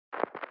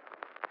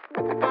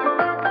Hello,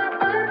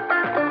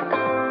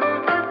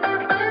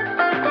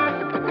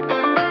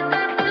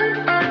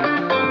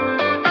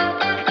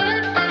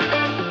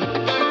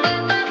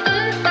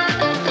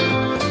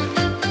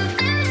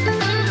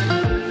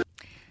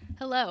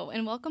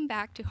 and welcome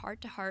back to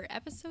Heart to Heart,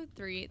 Episode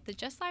 3, the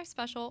Just Life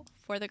special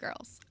for the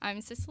girls. I'm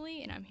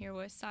Cicely, and I'm here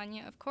with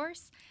Sonia, of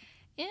course,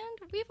 and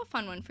we have a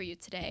fun one for you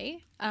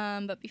today.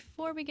 But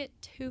before we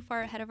get too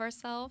far ahead of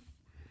ourselves,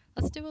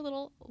 let's do a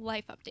little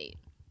life update,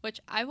 which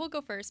I will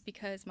go first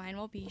because mine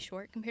will be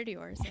short compared to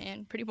yours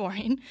and pretty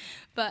boring.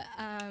 But,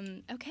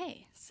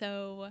 okay,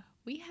 so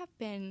we have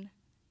been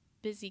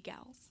busy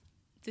gals,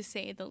 to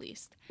say the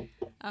least.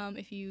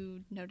 If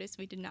you noticed,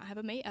 we did not have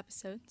a May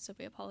episode, so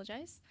we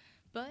apologize.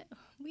 But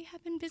we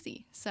have been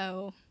busy,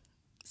 so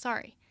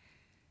sorry.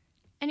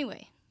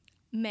 Anyway,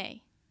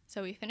 May.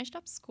 So we finished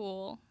up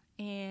school,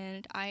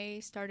 and I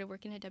started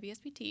working at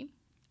WSBT,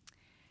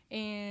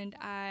 and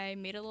I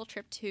made a little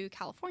trip to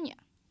California.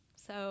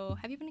 So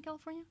have you been to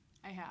California?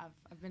 I have.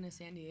 I've been to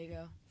San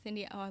Diego.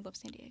 Oh, I love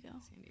San Diego.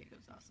 San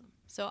Diego's awesome.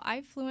 So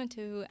I flew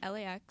into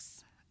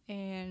LAX,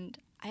 and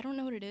I don't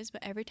know what it is,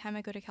 but every time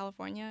I go to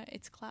California,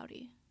 it's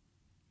cloudy.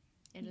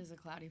 It is a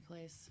cloudy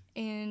place.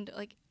 And,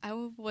 like, I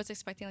was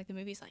expecting, like, the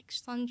movies, like,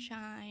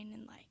 sunshine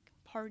and, like,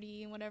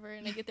 party and whatever.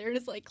 And I get there and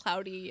it's, like,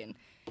 cloudy. And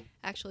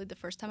actually, the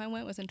first time I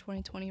went was in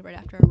 2020 right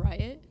after a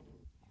riot.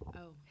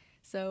 Oh.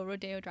 So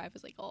Rodeo Drive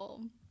was, like,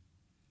 all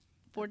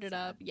boarded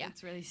up. Yeah.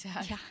 It's really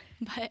sad. Yeah.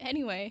 But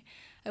anyway,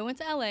 I went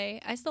to LA.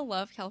 I still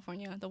love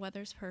California. The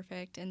weather's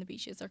perfect and the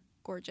beaches are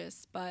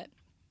gorgeous. But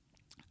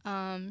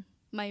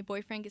my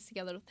boyfriend gets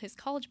together with his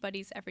college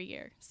buddies every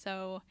year.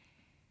 So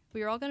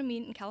we were all going to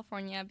meet in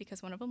California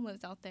because one of them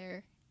lives out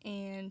there,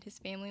 and his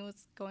family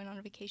was going on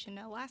a vacation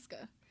to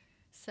Alaska.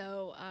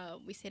 So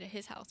we stayed at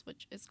his house,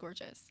 which is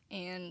gorgeous.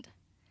 And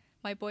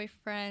my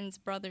boyfriend's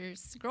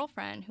brother's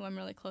girlfriend, who I'm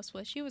really close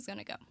with, she was going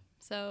to go.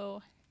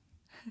 So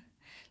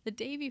the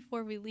day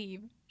before we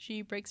leave,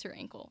 she breaks her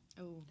ankle.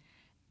 Oh.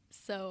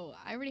 So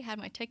I already had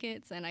my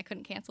tickets, and I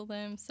couldn't cancel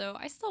them. So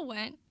I still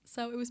went.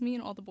 So it was me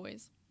and all the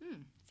boys.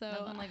 So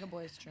Nothing like a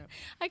boys' trip.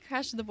 I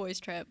crashed the boys'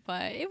 trip,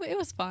 but it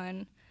was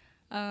fun.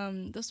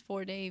 Those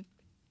 4-day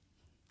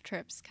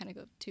trips kind of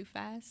go too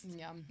fast.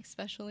 Yeah.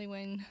 Especially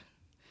when you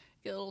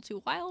get a little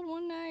too wild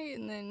one night,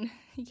 and then,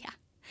 yeah.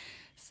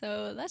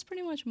 So that's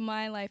pretty much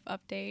my life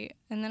update.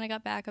 And then I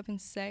got back up in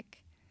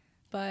Cic,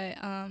 but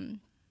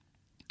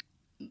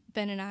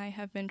Ben and I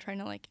have been trying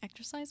to, like,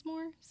 exercise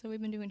more. So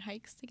we've been doing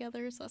hikes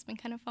together, so that's been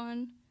kind of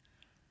fun.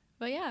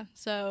 But, yeah,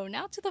 so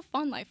now to the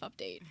fun life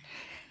update.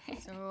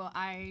 So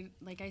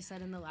like I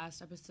said in the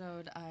last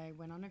episode, I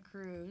went on a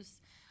cruise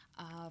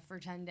for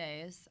 10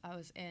 days.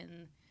 I'm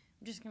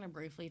just going to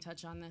briefly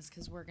touch on this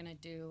because we're going to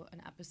do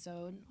an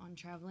episode on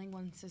traveling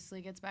when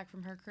Cicely gets back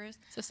from her cruise.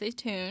 So stay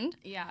tuned.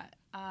 Yeah,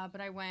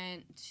 but I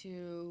went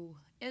to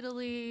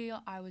Italy,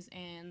 I was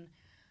in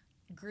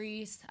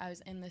Greece, I was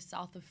in the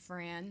south of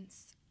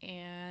France,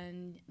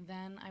 and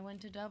then I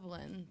went to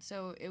Dublin.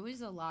 So it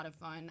was a lot of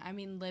fun. I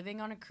mean, living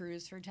on a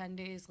cruise for 10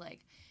 days,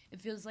 like, it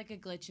feels like a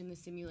glitch in the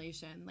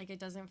simulation. Like, it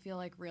doesn't feel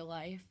like real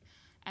life.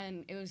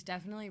 And it was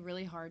definitely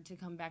really hard to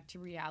come back to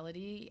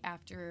reality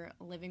after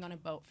living on a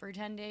boat for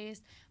 10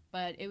 days.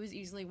 But it was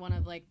easily one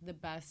of, like, the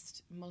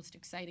best, most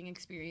exciting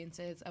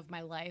experiences of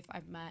my life.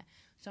 I've met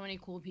so many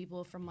cool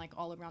people from, like,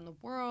 all around the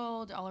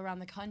world, all around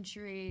the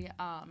country.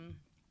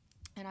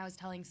 And I was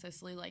telling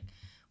Cicely, like,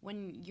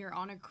 when you're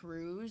on a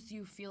cruise,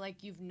 you feel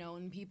like you've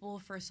known people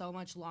for so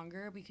much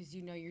longer because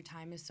you know your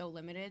time is so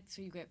limited.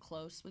 So you get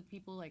close with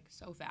people, like,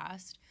 so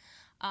fast.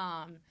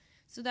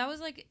 So that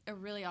was, like, a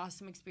really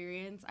awesome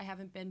experience. I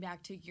haven't been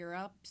back to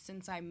Europe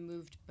since I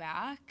moved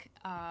back,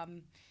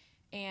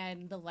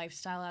 and the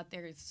lifestyle out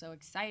there is so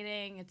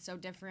exciting. It's so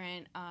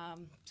different.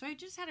 So I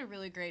just had a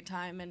really great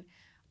time, and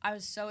I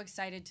was so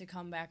excited to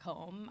come back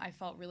home. I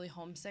felt really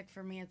homesick.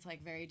 For me, it's,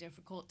 like, very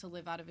difficult to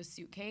live out of a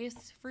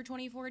suitcase for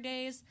 24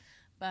 days,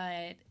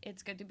 but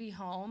it's good to be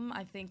home.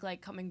 I think,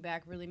 like, coming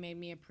back really made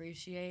me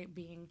appreciate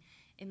being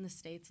in the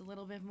States a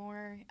little bit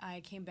more.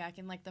 I came back,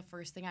 and, like, the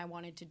first thing I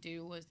wanted to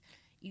do was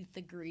eat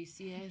the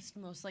greasiest,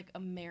 most, like,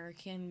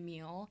 American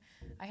meal.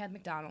 I had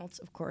McDonald's,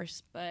 of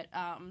course, but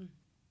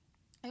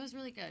it was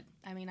really good.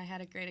 I mean, I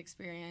had a great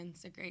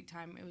experience, a great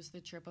time. It was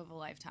the trip of a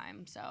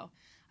lifetime. So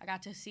I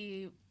got to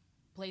see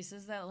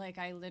places that, like,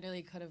 I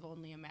literally could have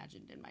only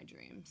imagined in my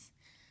dreams.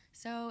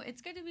 So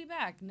it's good to be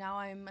back. Now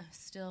I'm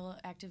still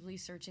actively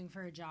searching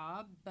for a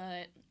job,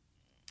 but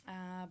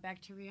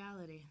back to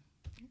reality.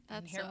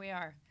 And here we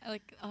are.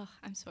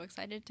 I'm so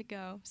excited to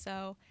go.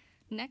 So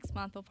next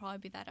month will probably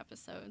be that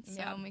episode,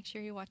 so make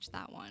sure you watch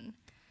that one.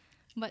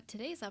 But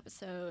today's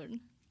episode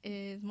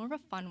is more of a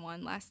fun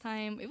one. Last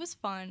time it was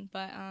fun,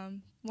 but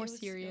more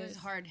serious. It was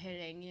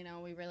hard-hitting, you know,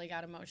 we really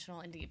got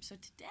emotional and deep. So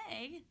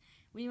today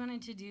we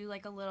wanted to do,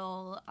 like, a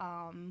little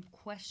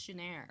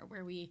questionnaire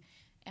where we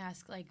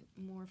ask, like,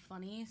 more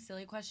funny,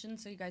 silly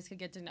questions so you guys could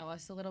get to know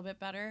us a little bit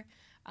better.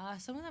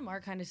 Some of them are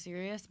kind of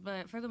serious,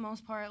 but for the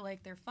most part,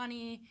 like, they're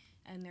funny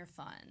and they're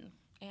fun.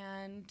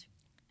 And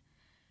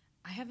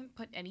I haven't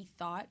put any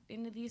thought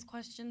into these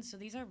questions, so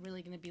these are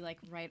really going to be like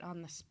right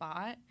on the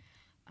spot.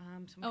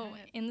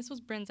 And this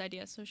was Bryn's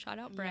idea, so shout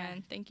out Bryn.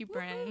 Yeah. Thank you,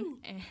 Bryn.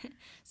 And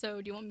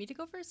so do you want me to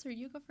go first, or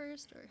you go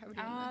first, or how are we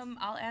doing this?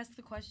 I'll ask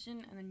the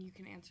question, and then you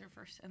can answer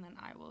first, and then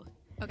I will.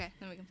 Okay,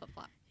 then we can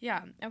flip-flop.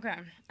 Yeah, okay.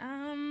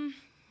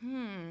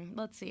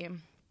 Let's see.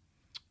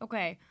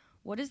 Okay,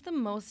 what is the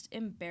most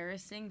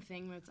embarrassing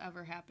thing that's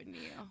ever happened to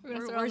you?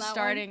 We're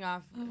starting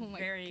off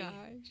very... Oh, my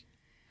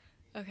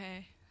gosh.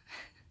 Okay.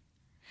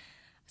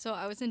 So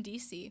I was in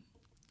D.C.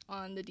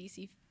 on the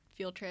D.C.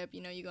 field trip.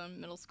 You know, you go in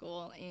middle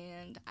school,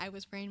 and I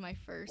was wearing my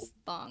first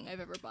thong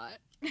I've ever bought.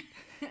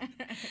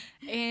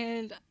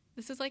 And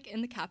this was, like,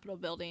 in the Capitol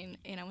building,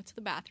 and I went to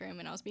the bathroom,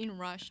 and I was being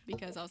rushed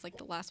because I was, like,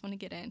 the last one to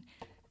get in,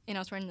 and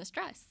I was wearing this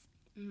dress.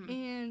 Mm-hmm.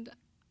 And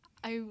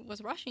I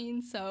was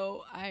rushing,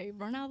 so I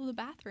run out of the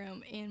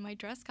bathroom, and my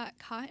dress got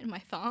caught in my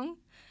thong,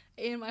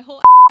 and my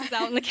whole was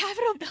out in the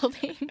Capitol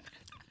building.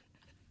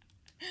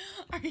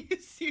 Are you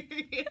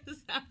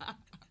serious?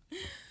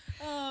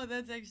 Oh,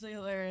 that's actually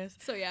hilarious.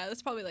 So, yeah,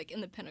 that's probably, like,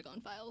 in the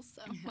Pentagon files,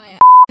 so my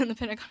in the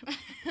Pentagon.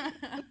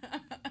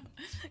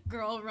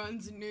 Girl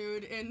runs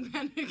nude in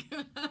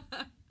Pentagon.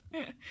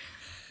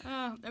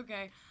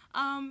 Okay.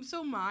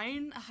 So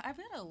mine, I've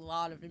had a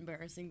lot of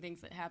embarrassing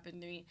things that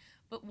happened to me,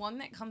 but one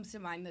that comes to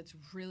mind that's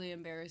really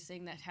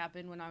embarrassing that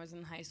happened when I was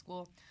in high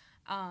school.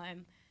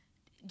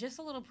 Just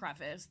a little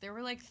preface. There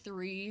were, like,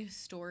 3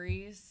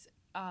 stories,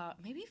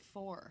 maybe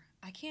 4.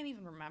 I can't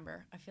even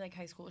remember. I feel like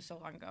high school was so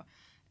long ago.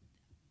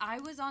 I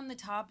was on the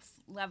top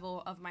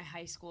level of my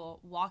high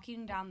school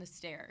walking down the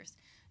stairs.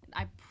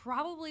 I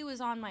probably was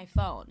on my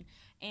phone,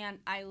 and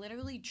I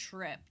literally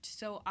tripped.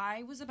 So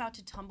I was about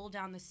to tumble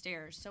down the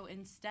stairs. So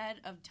instead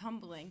of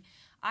tumbling,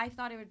 I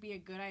thought it would be a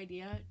good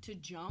idea to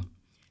jump.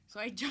 So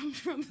I jumped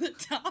from the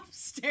top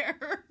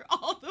stair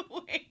all the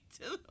way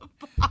to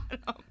the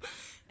bottom,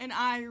 and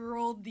I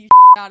rolled the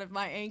out of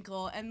my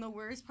ankle. And the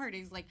worst part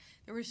is, like,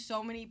 there were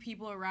so many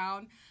people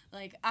around.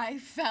 Like, I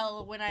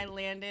fell when I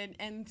landed,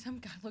 and some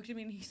guy looked at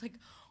me, and he's like,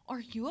 "Are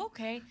you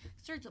okay?"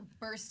 Starts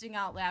bursting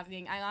out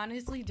laughing. I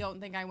honestly don't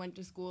think I went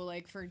to school,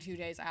 like, for 2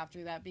 days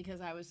after that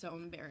because I was so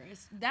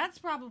embarrassed. That's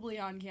probably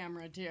on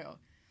camera, too.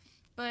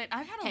 But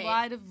I've had a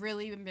lot of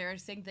really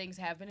embarrassing things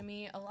happen to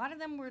me. A lot of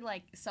them were,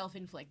 like,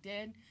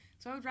 self-inflicted.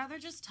 So I would rather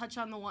just touch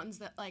on the ones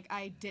that, like,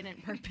 I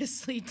didn't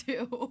purposely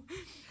do.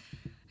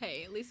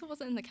 Hey, Lisa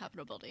wasn't in the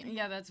Capitol building.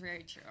 Yeah, that's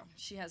very true.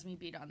 She has me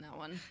beat on that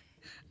one.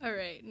 All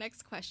right,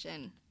 next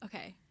question.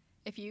 Okay,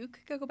 if you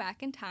could go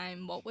back in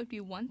time, what would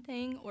be one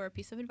thing or a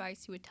piece of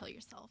advice you would tell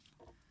yourself?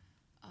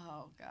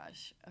 Oh,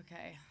 gosh.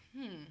 Okay.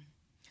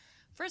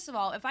 First of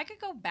all, if I could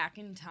go back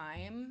in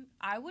time,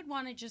 I would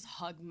want to just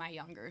hug my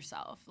younger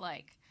self.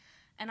 Like,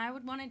 and I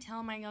would want to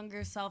tell my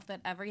younger self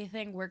that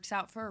everything works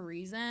out for a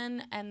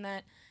reason, and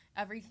that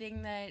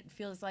everything that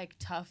feels like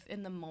tough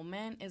in the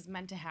moment is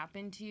meant to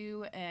happen to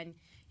you, and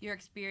you're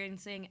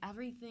experiencing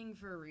everything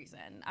for a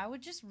reason. I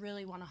would just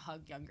really want to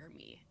hug younger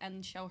me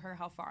and show her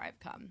how far I've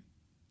come.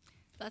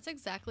 That's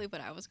exactly what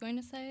I was going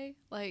to say.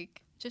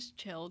 Like, just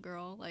chill,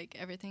 girl. Like,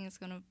 everything is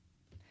going to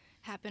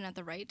happen at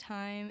the right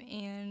time,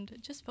 and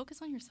just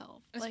focus on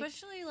yourself.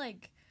 Especially,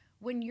 like,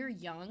 when you're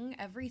young,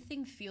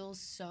 everything feels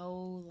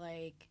so,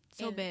 like...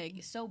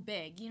 big. So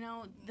big. You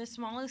know, the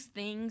smallest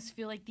things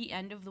feel like the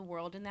end of the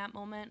world in that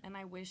moment, and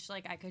I wish,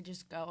 like, I could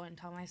just go and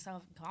tell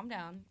myself, calm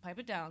down, pipe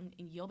it down,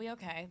 and you'll be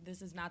okay.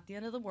 This is not the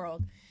end of the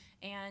world,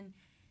 and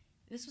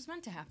this was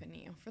meant to happen to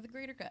you for the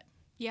greater good.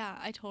 Yeah,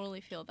 I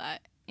totally feel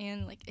that.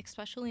 And, like,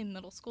 especially in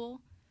middle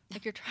school,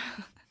 like, you're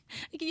trying...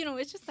 like, you know,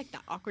 it's just, like,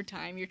 that awkward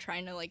time. You're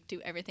trying to, like, do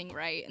everything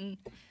right, and,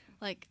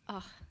 like,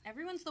 ugh.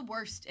 Everyone's the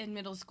worst in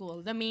middle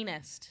school, the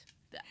meanest.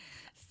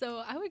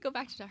 So I would go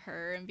back to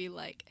her and be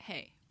like,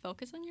 hey,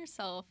 focus on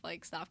yourself.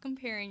 Like, stop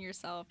comparing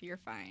yourself. You're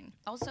fine.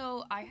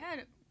 Also, I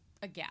had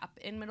a gap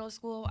in middle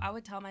school. I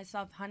would tell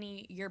myself,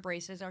 honey, your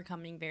braces are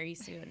coming very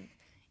soon.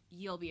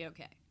 You'll be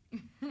okay.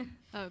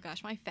 Oh,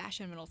 gosh, my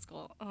fashion middle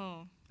school.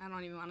 Oh. I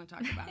don't even want to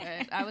talk about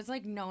it. I was,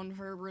 like, known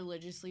for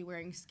religiously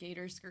wearing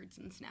skater skirts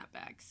and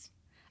snapbacks.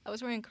 I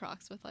was wearing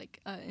Crocs with, like,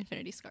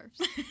 infinity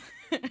scarves.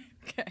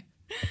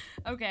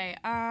 Okay.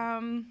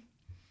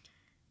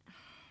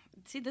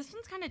 See, this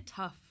one's kind of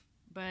tough,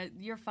 but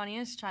your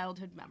funniest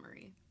childhood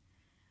memory.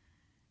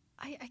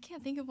 I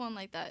can't think of one,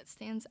 like, that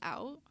stands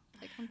out,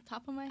 like, on the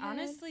top of my head.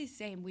 Honestly,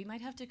 same. We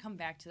might have to come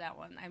back to that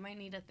one. I might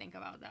need to think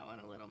about that one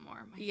a little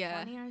more. My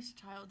funniest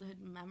childhood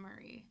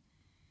memory.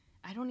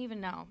 I don't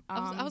even know.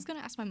 I was going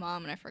to ask my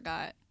mom, and I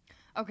forgot.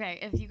 Okay,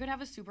 if you could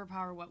have a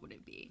superpower, what would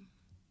it be?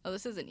 Oh,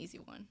 this is an easy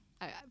one.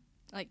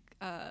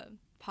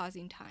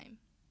 Pausing time.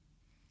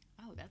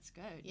 Oh, that's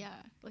good.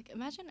 Yeah. Like,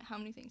 imagine how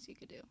many things you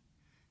could do.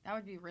 That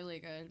would be really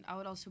good. I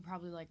would also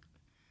probably, like,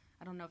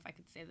 I don't know if I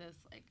could say this,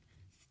 like,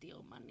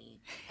 steal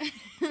money.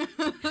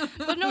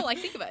 But no, like,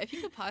 think about it. If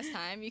you could pause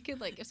time, you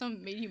could, like, if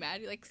someone made you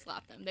mad, you, like,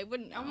 slap them. They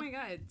wouldn't know. Oh, my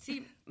God.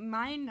 See,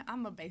 mine,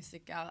 I'm a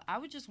basic gal. I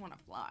would just want to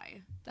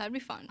fly. That'd be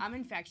fun. I'm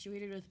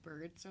infatuated with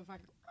birds, so if I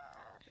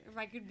If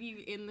I could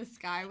be in the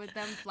sky with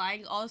them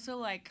flying. Also,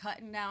 like,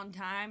 cutting down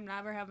time,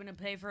 never having to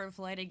pay for a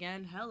flight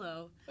again.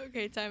 Hello.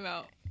 Okay, time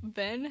out.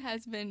 Ben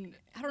has been,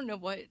 I don't know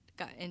what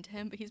got into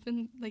him, but he's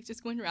been, like,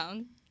 just going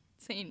around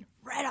saying,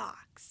 Red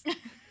Ox.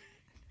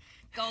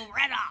 Go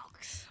Red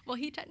Ox. Well,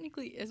 he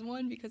technically is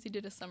one because he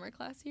did a summer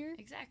class here.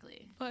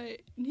 Exactly. But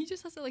he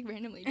just has it, like,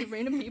 randomly to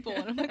random people.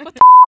 And I'm like, what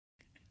the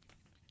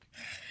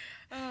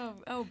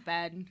Oh,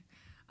 Ben.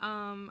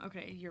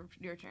 Okay,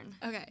 your turn.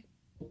 Okay.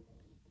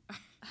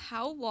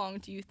 How long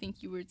do you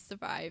think you would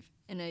survive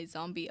in a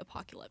zombie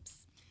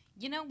apocalypse?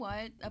 You know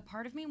what? A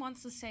part of me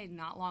wants to say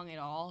not long at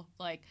all.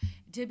 Like,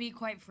 to be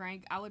quite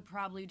frank, I would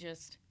probably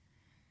just,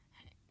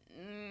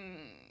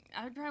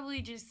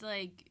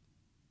 like,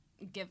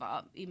 give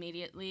up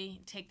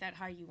immediately, take that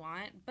how you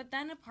want. But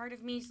then a part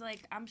of me is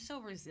like, I'm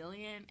so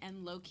resilient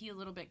and low-key a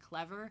little bit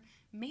clever.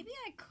 Maybe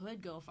I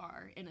could go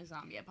far in a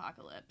zombie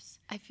apocalypse.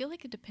 I feel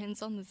like it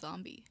depends on the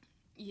zombie.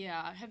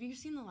 Yeah, have you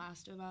seen The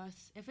Last of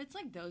Us? If it's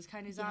like those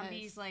kind of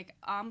zombies, Yes. like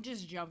I'm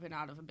just jumping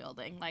out of a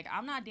building. Like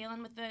I'm not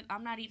dealing with it.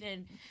 I'm not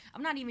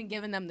even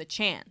giving them the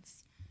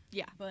chance.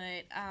 Yeah.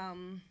 But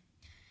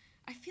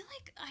I feel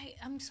like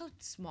I'm so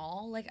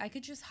small. Like I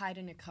could just hide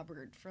in a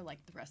cupboard for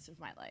like the rest of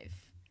my life.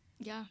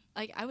 Yeah,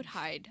 like I would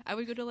hide. I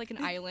would go to like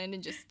an island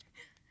and just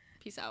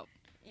peace out.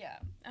 Yeah.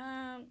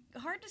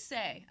 Hard to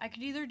say. I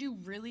could either do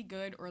really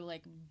good or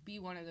like be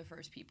one of the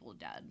first people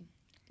dead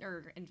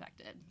or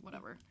infected,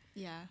 whatever.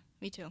 Yeah,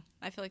 me too.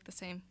 I feel like the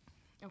same.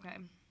 Okay.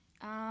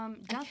 I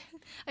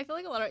feel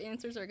like a lot of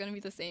answers are going to be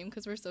the same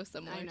because we're so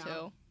similar I know.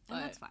 too.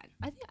 And that's fine.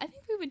 I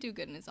think we would do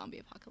good in a zombie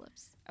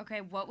apocalypse.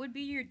 Okay, what would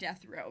be your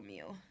death row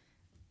meal?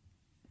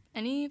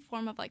 Any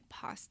form of like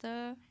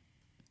pasta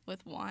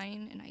with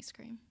wine and ice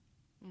cream.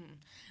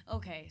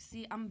 Okay,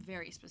 see, I'm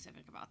very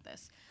specific about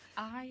this.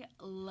 I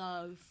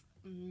love,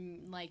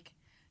 like,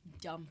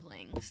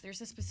 dumplings. There's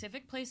a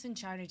specific place in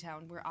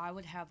Chinatown where I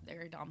would have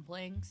their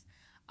dumplings.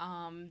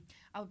 I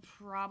would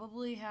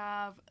probably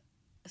have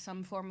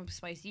some form of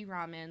spicy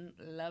ramen.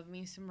 Love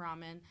me some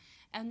ramen.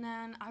 And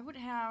then I would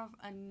have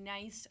a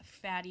nice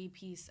fatty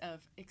piece of,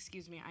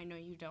 excuse me, I know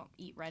you don't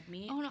eat red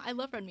meat. Oh, no, I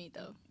love red meat,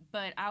 though.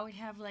 But I would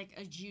have, like,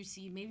 a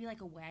juicy, maybe, like,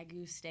 a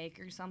Wagyu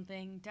steak or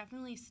something.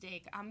 Definitely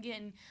steak.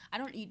 I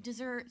don't eat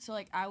dessert, so,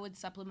 like, I would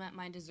supplement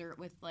my dessert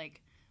with,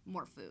 like,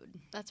 more food.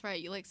 That's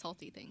right. You like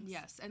salty things.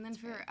 Yes. And then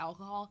That's for right.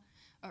 alcohol,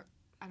 or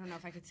I don't know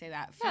if I could say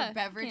that. For Yeah, you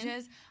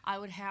beverages, I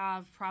would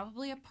have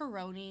probably a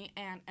Peroni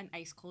and an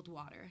ice-cold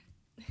water.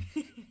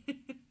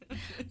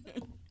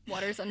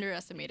 Water's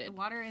underestimated.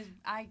 Water is,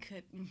 I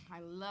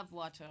love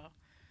water.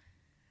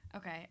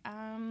 Okay,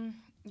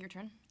 your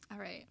turn. All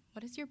right.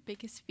 What is your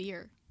biggest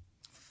fear?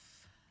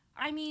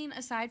 I mean,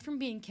 aside from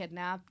being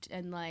kidnapped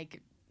and,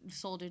 like,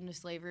 sold into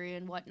slavery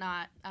and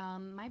whatnot,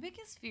 my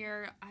biggest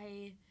fear,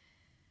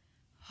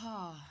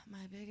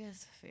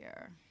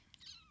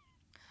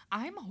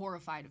 I'm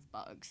horrified of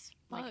bugs.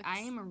 Like, I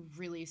am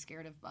really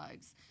scared of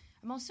bugs.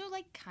 I'm also,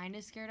 like, kind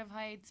of scared of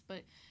heights,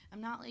 but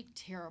I'm not, like,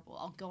 terrible.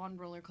 I'll go on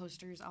roller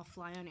coasters. I'll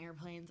fly on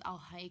airplanes. I'll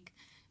hike.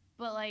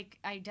 But, like,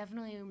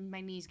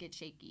 my knees get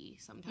shaky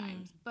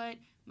sometimes. But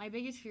my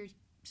biggest fear is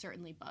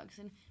certainly bugs.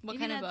 And What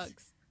kind of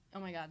bugs? Oh,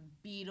 my God.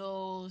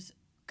 Beetles,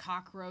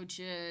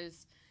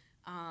 cockroaches,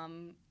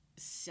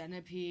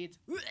 centipedes.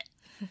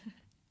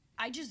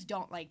 I just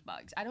don't like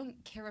bugs. I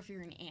don't care if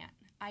you're an ant.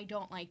 I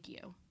don't like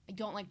you. I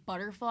don't like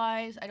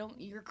butterflies.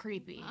 You're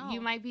creepy. Wow.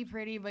 You might be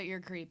pretty, but you're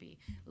creepy.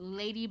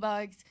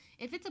 Ladybugs.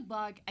 If it's a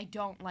bug, I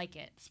don't like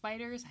it.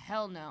 Spiders,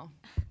 hell no.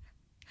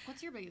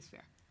 What's your biggest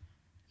fear?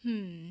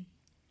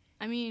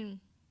 I mean,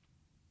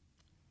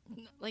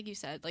 like you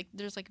said, like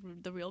there's like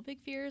the real big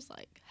fears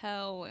like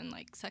hell and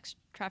like sex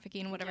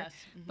trafficking and whatever. Yes.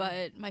 Mhm.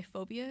 But my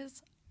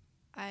phobias,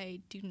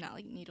 I do not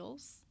like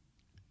needles.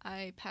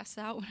 I pass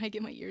out when I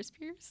get my ears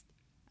pierced.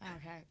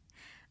 Okay.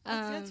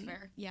 That's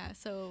fair. Yeah,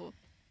 so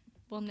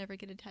we'll never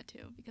get a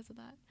tattoo because of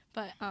that.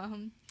 But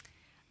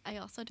I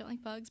also don't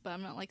like bugs, but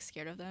I'm not like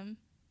scared of them.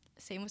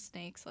 Same with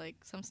snakes. Like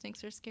some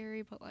snakes are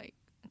scary, but like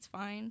it's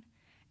fine.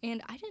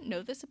 And I didn't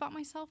know this about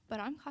myself, but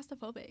I'm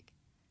claustrophobic.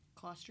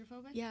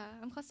 Claustrophobic? Yeah,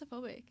 I'm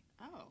claustrophobic.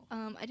 Oh.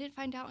 I didn't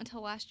find out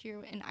until last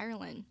year in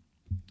Ireland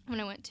when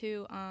I went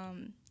to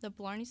the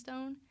Blarney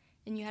Stone,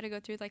 and you had to go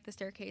through like the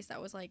staircase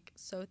that was like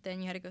so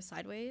thin you had to go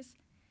sideways,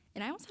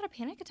 and I almost had a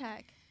panic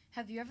attack.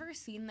 Have you ever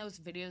seen those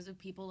videos of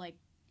people like,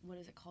 what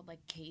is it called,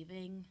 like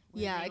caving?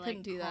 Where Yeah, they, I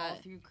couldn't do crawl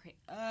that. Through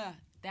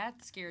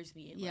that scares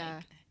me.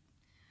 Yeah.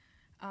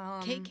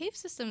 Like, Cave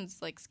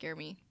systems like scare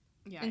me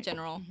yeah, in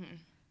general.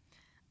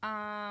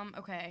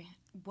 Okay.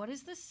 What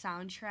is the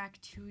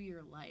soundtrack to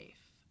your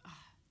life?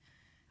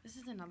 This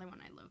is another one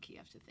I low-key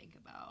have to think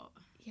about.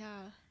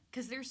 Yeah.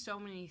 Because there's so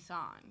many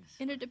songs.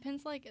 And it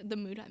depends like the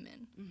mood I'm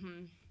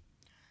in.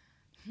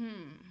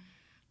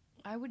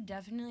 I would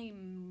definitely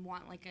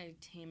want like a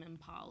Tame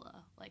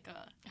Impala, like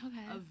a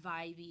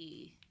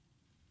vibey.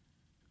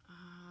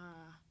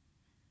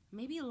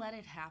 Maybe Let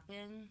It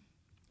Happen.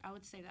 I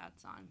would say that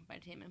song by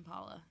Tame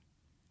Impala.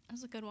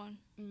 That's a good one.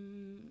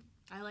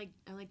 I like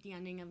the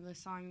ending of the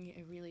song.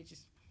 It really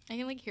just. I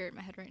can like hear it in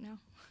my head right now.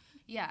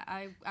 Yeah,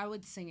 I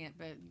would sing it,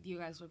 but you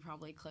guys would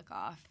probably click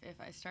off if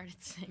I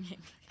started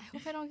singing. I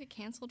hope I don't get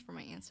canceled for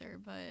my answer,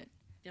 but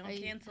Don't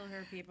cancel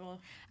her, people.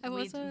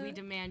 We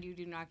demand you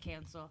do not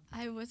cancel.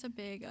 I was a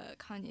big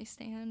Kanye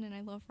stan, and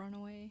I love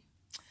Runaway.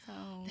 So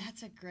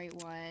that's a great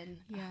one.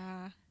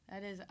 Yeah,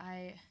 that is.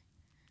 I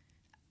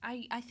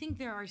think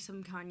there are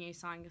some Kanye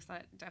songs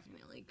that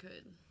definitely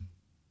could.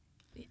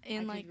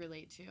 And I could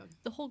relate to.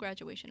 The whole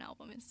Graduation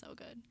album is so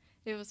good.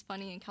 It was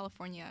funny in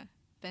California.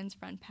 Ben's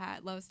friend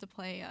Pat loves to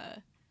play,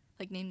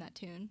 Name That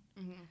Tune.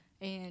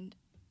 Mm-hmm. And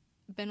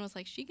Ben was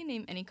like, she can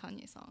name any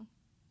Kanye song.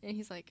 And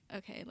he's like,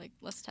 okay,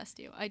 let's test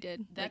you. I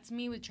did. That's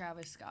me with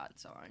Travis Scott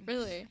songs.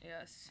 Really?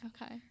 Yes.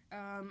 Okay.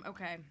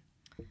 Okay.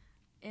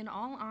 In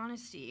all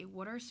honesty,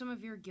 what are some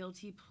of your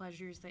guilty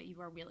pleasures that you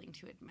are willing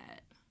to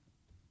admit?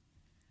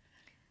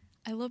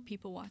 I love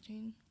people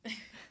watching. Creeper!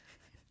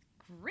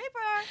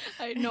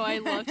 I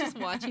love just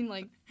watching,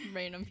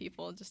 random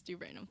people just do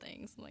random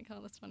things. I'm like,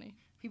 oh, that's funny.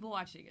 People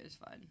watching is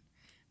fun.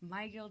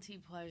 My guilty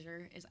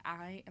pleasure is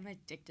I am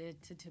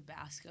addicted to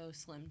Tabasco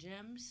Slim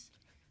Jims.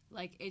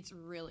 It's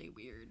really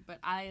weird, but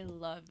I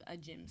love a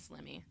Jim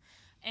Slimmy.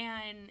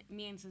 And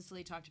me and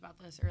Cicely talked about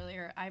this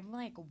earlier. I'm,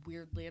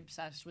 weirdly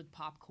obsessed with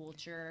pop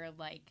culture,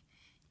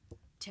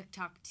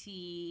 TikTok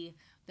tea,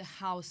 The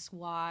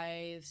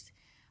Housewives.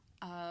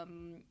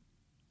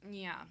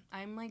 Yeah,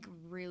 I'm,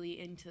 really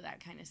into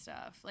that kind of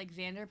stuff.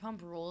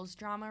 Vanderpump Rules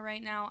drama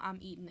right now, I'm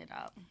eating it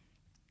up.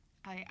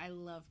 I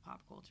love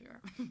pop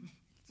culture.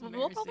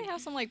 We'll probably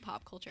have some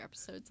pop culture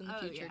episodes in the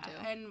future yeah. too.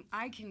 And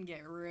I can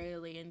get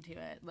really into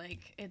it.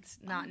 It's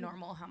not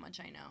normal how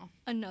much I know.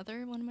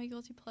 Another one of my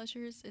guilty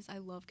pleasures is I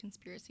love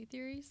conspiracy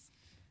theories.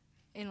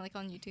 And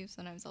on YouTube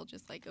sometimes I'll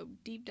just go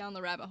deep down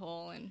the rabbit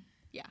hole and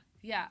yeah.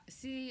 Yeah.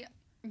 See,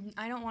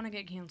 I don't want to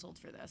get canceled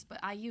for this, but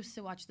I used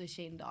to watch the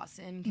Shane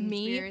Dawson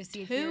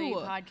conspiracy theory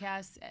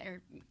podcast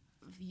or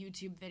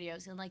YouTube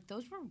videos, and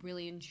those were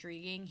really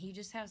intriguing. He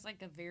just has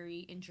a very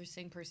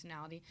interesting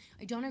personality.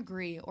 I don't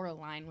agree or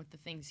align with the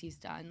things he's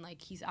done.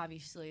 He's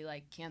obviously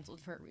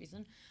canceled for a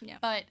reason. Yeah.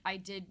 But I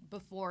did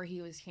before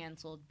he was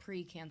canceled,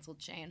 pre-canceled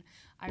Shane.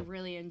 I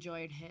really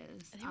enjoyed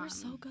his. They were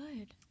so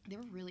good. They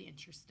were really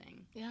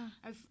interesting. Yeah.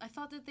 I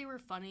thought that they were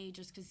funny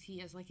just because he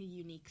has a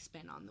unique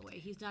spin on the way.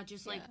 He's not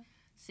just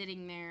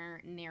sitting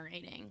there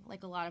narrating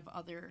like a lot of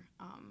other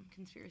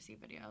conspiracy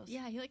videos.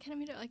 Yeah, he kind of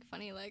made it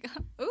funny,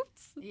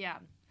 oops. Yeah.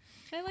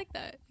 I like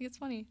that. It's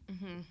funny.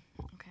 Mm-hmm.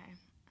 Okay.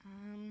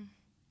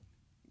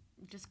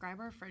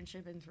 Describe our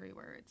friendship in 3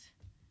 words.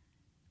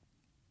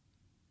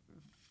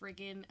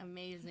 Friggin'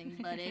 amazing,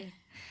 buddy.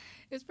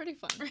 It's pretty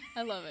fun.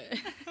 I love it.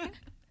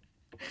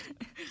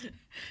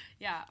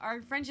 Yeah,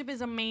 our friendship is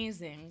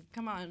amazing.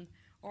 Come on.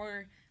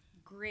 Or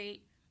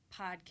great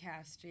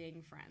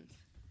podcasting friends.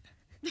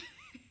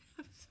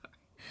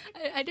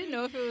 I didn't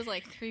know if it was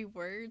 3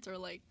 words or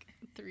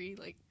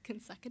 3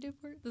 consecutive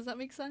words. Does that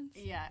make sense?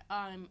 Yeah.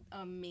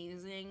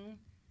 Amazing,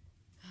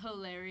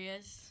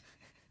 hilarious.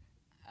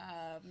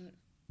 I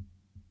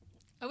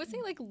would say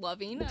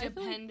loving.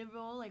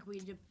 Dependable. We're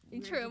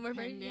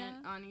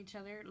dependent on each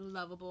other.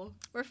 Lovable.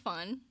 We're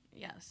fun.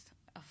 Yes,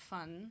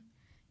 fun,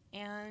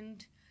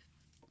 and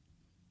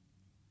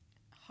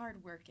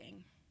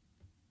hardworking.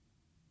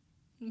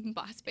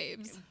 Boss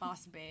babes.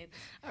 Boss babes.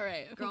 All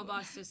right. Girl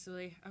boss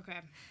Cicely.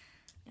 Okay.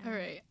 All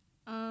right.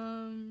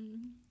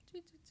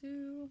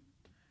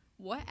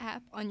 What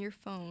app on your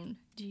phone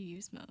do you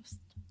use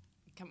most?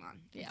 Come on.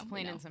 Yeah, it's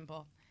plain and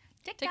simple.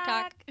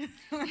 TikTok.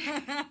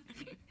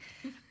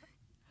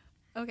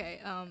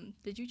 Okay.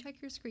 Did you check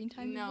your screen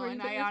time? No,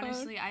 and I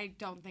honestly, I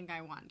don't think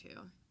I want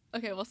to.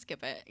 Okay, we'll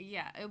skip it.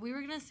 Yeah, we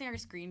were gonna say our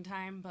screen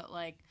time, but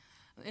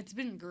it's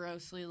been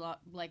grossly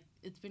long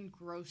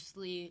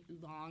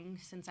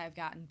since I've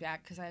gotten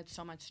back because I had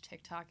so much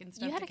TikTok and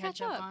stuff you had to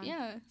catch up on.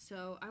 Yeah.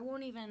 So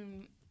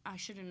I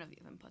shouldn't have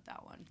even put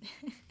that one.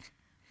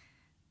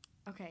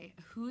 Okay,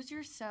 who's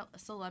your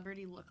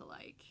celebrity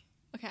lookalike?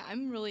 Okay,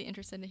 I'm really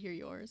interested to hear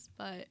yours,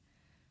 but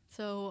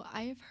so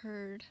I have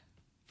heard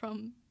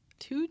from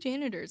 2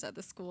 janitors at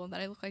the school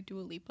that I look like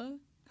Dua Lipa.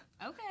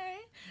 Okay,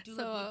 Dua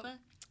Lipa.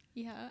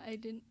 Yeah, I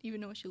didn't even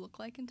know what she looked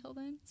like until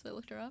then, so I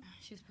looked her up.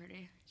 She's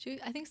pretty.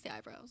 I think it's the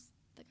eyebrows.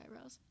 Thick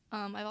eyebrows.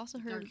 I've also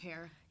heard dark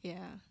hair.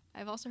 Yeah,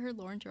 I've also heard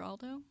Lauren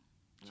Giraldo.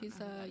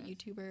 She's a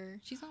YouTuber.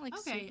 She's not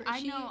okay. super.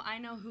 I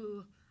know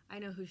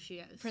who she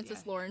is.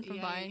 Princess Lauren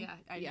from Vine. Yeah,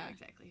 I know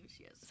exactly who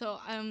she is. So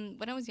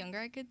when I was younger,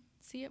 I could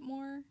see it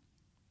more,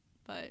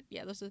 but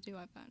yeah, those are the 2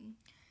 I've gotten.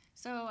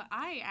 So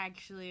I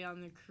actually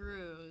on the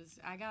cruise,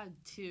 I got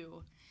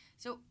 2.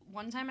 So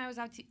one time I was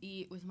out to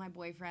eat with my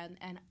boyfriend,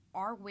 and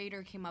our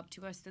waiter came up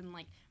to us and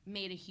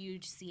made a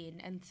huge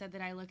scene and said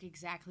that I look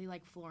exactly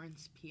like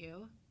Florence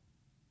Pugh.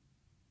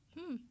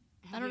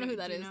 I don't know who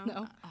that is.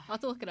 No, I'll have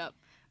to look it up.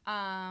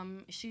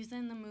 She's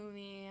in the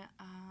movie.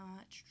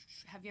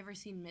 Have you ever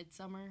seen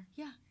Midsummer?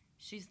 Yeah.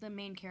 She's the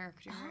main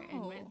character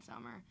in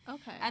Midsummer.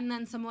 Okay. And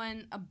then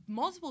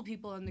multiple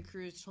people on the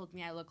cruise told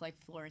me I look like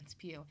Florence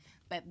Pugh.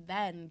 But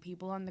then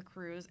people on the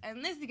cruise,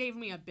 and this gave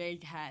me a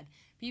big head.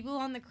 People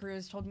on the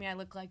cruise told me I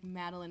look like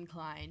Madeline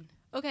Klein.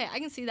 Okay, I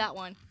can see that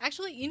one.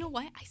 Actually, you know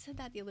what? I said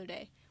that the other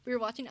day. We were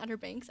watching Outer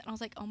Banks, and I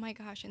was like, oh my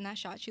gosh, in that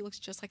shot, she looks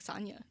just like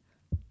Sanya.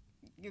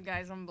 You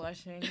guys, I'm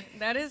blushing.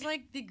 That is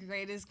like the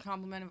greatest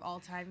compliment of all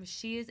time.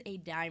 She is a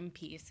dime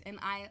piece, and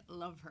I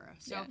love her.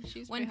 So Yeah,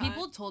 she's when pretty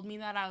people hot. told me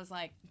that, I was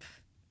like,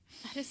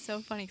 That is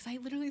so funny, because I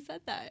literally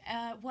said that.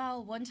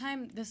 well, one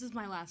time, this is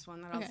my last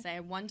one that I'll Okay. say.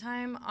 One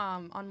time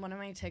on one of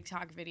my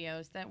TikTok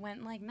videos that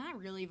went like not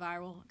really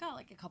viral, got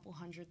like a couple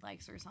hundred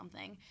likes or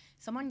something,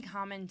 someone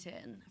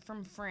commented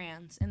from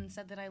France and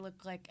said that I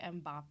look like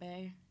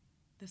Mbappe,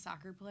 the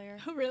soccer player.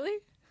 Oh, really?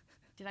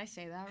 Did I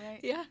say that right?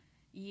 Yeah.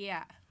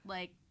 Yeah,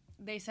 like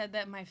they said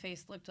that my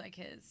face looked like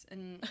his,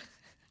 and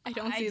I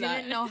don't see that. I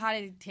didn't know how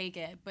to take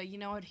it, but you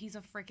know what? He's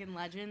a freaking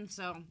legend,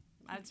 so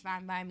that's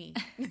fine by me.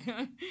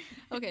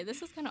 Okay,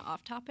 this is kind of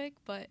off topic,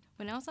 but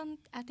when I was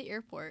at the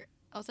airport,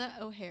 I was at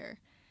O'Hare,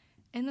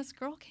 and this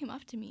girl came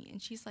up to me,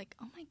 and she's like,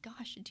 oh my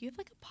gosh, do you have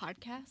like a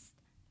podcast?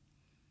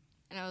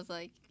 And I was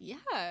like, yeah.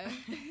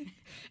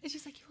 And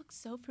she's like, you look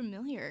so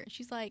familiar.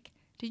 She's like,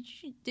 did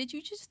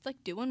you just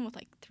like do one with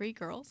like 3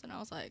 girls? And I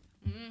was like,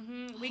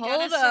 We Hold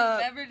got a up.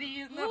 celebrity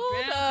in the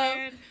Hold up.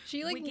 building.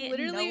 She like We get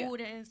literally,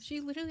 noticed.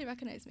 she literally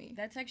recognized me.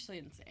 That's actually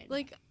insane.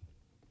 Like,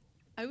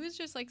 I was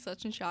just like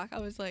such in shock. I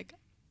was like,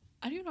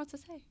 I don't even know what to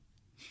say.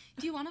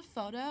 Do you want a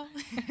photo?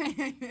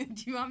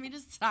 Do you want me to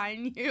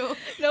sign you?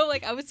 No,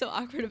 like I was so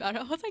awkward about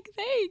it. I was like,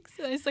 thanks.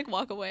 And I just like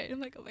walk away.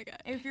 I'm like, oh my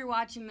god. If you're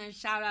watching this,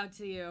 shout out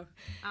to you.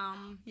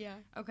 Yeah.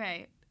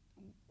 Okay.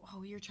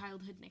 Oh, your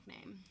childhood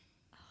nickname.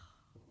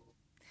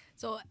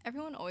 So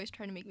everyone always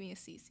tried to make me a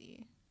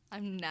CC.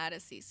 I'm not a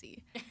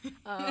CC.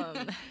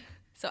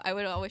 So I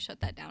would always shut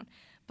that down.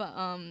 But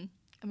I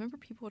remember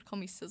people would call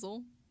me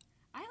Sizzle.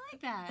 I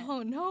like that.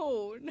 Oh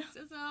no, no.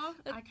 Sizzle.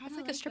 That's I kind of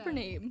like a stripper that.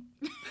 name.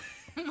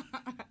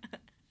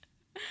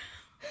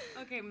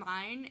 Okay,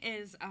 mine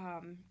is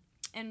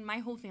and my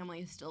whole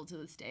family still to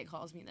this day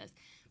calls me this,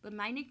 but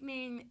my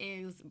nickname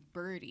is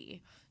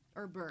Birdie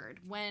or Bird.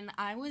 When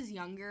I was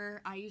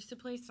younger, I used to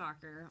play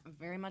soccer.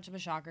 Very much of a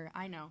shocker,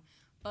 I know,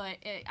 but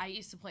I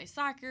used to play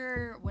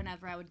soccer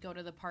whenever I would go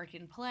to the park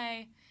and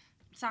play.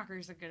 Soccer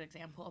is a good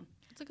example.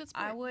 It's a good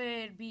sport. I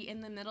would be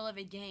in the middle of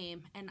a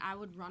game and I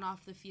would run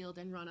off the field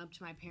and run up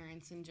to my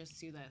parents and just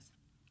do this.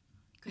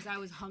 Because I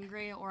was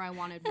hungry or I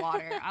wanted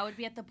water. I would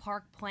be at the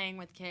park playing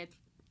with kids,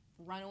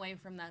 run away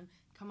from them,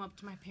 come up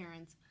to my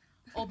parents,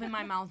 open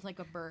my mouth like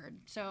a bird.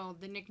 So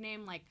the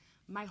nickname, like,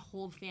 my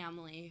whole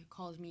family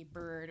calls me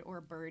Bird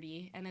or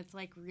Birdie. And it's,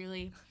 like,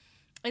 really,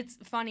 it's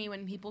funny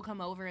when people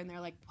come over and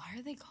they're like, why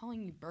are they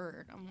calling you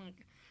Bird? I'm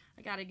like,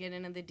 I got to get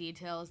into the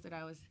details that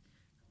I was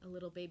a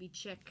little baby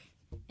chick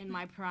in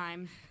my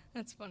prime.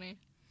 That's funny.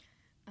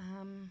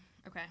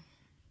 Okay.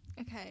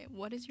 Okay,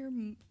 what is your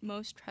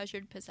most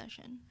treasured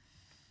possession?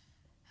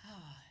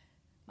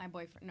 My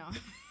boyfriend, no.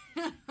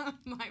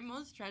 My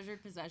most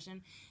treasured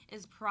possession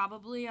is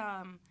probably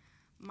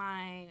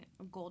my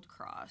gold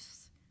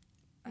cross.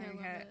 Yeah, I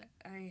love it.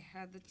 I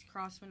had the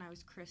cross when I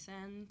was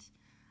christened,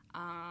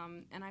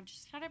 and I've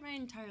just had it my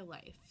entire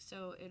life.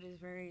 So it is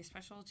very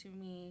special to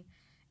me.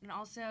 And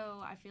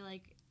also, I feel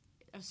like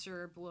a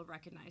Serb will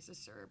recognize a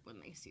Serb when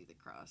they see the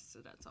cross, so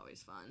that's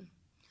always fun.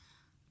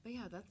 But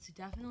yeah, that's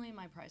definitely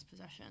my prized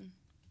possession.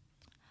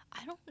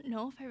 I don't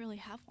know if I really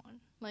have one.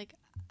 Like,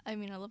 I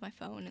mean, I love my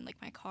phone and like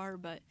my car,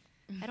 but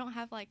I don't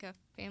have like a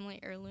family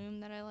heirloom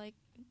that I like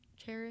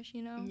cherish,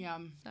 you know? Yeah,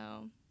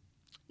 So,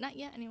 not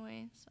yet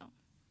anyway, so,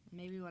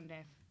 maybe one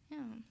day.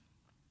 yeah.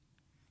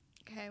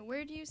 Okay,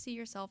 where do you see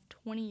yourself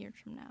 20 years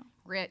from now?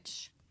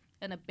 Rich,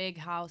 in a big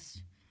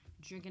house,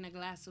 drinking a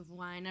glass of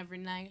wine every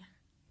night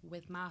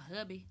with my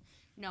hubby.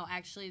 No,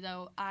 actually,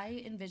 though,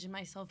 I envision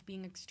myself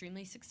being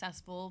extremely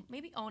successful,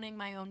 maybe owning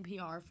my own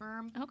PR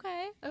firm.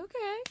 Okay.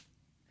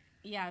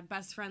 Yeah,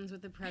 best friends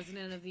with the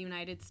President of the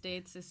United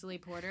States, Sizzle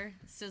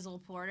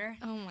Porter.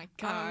 Oh my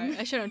god,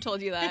 I should have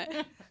told you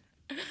that.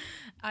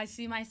 I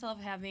see myself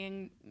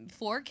having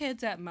 4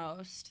 kids at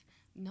most.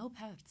 No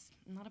pets.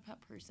 I'm not a pet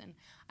person.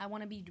 I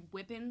want to be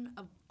whipping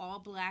an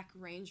all-black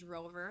Range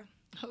Rover.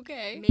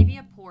 Okay. Maybe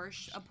a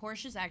Porsche. A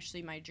Porsche is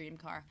actually my dream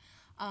car.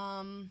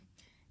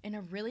 In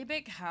a really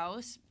big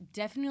house,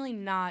 definitely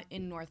not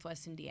in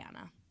Northwest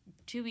Indiana.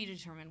 To be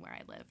determined where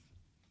I live.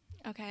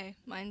 Okay,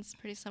 mine's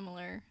pretty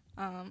similar.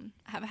 I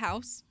have a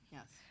house.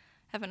 Yes.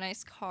 Have a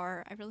nice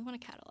car. I really want a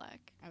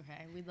Cadillac.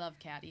 Okay, we love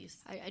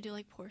caddies. I do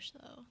like Porsche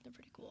though. They're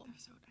pretty cool. They're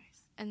so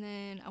nice. And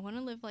then I want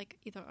to live like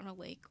either on a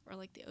lake or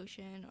like the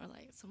ocean or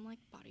like some like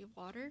body of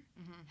water.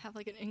 Have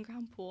like an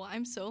in-ground pool.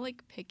 I'm so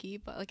like picky,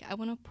 but like I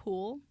want a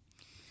pool,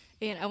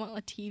 and I want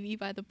a TV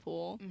by the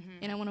pool,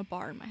 and I want a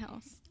bar in my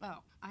house. Oh,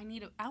 I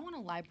want a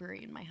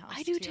library in my house.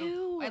 I do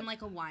too. And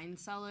like a wine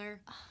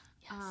cellar.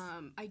 Yes.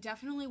 I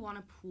definitely want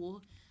a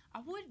pool. I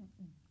would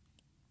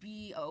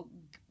be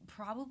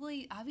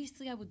probably,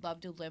 obviously I would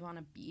love to live on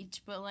a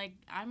beach, but like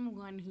I'm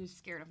one who's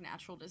scared of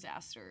natural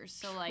disasters.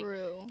 So like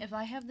True. if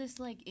I have this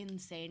like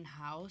insane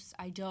house,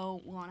 I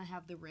don't want to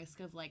have the risk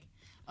of like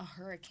a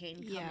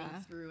hurricane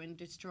coming through and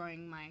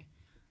destroying my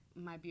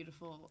my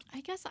beautiful.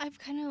 I guess I've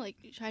kind of like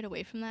shied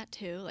away from that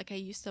too. Like I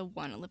used to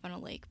want to live on a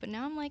lake, but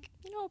now I'm like,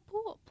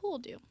 pool will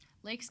do.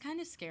 Lakes kind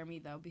of scare me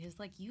though because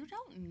like you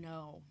don't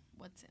know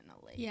what's in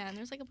a lake. Yeah, and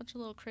there's like a bunch of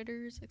little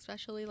critters,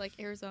 especially like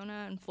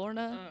Arizona and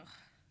Florida. Ugh.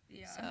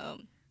 Yeah. So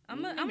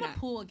I'm a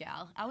pool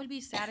gal. I would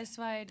be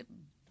satisfied.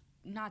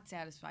 Not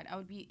satisfied. I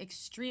would be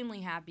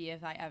extremely happy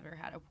if I ever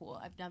had a pool.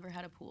 I've never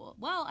had a pool.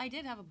 Well, I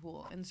did have a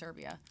pool in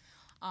Serbia,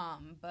 but I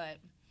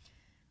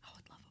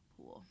would love a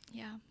pool.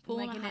 Yeah, pool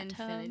like and a an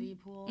hot infinity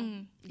tub. pool.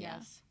 Yeah.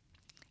 Yes.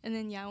 And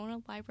then I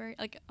want a library.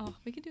 Like,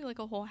 we could do like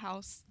a whole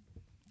house,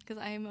 because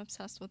I am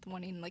obsessed with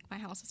wanting like my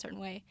house a certain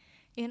way,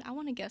 and I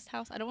want a guest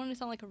house. I don't want to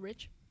sound like a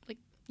rich, like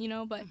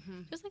but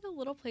just like a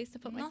little place to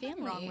put my family.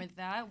 Nothing wrong with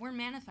that. We're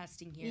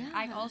manifesting here. Yeah.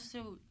 I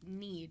also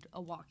need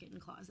a walk-in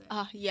closet.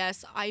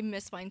 Yes, I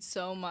miss mine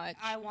so much.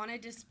 I want a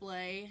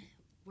display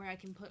where I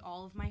can put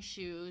all of my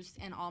shoes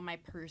and all my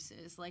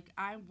purses. Like,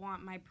 I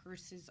want my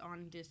purses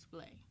on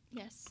display.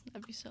 Yes,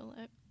 that'd be so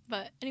lit.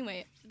 But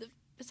anyway,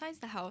 besides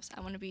the house, I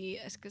want to be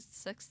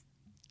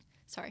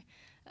sorry.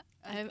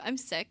 I'm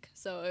sick,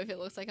 so if it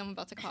looks like I'm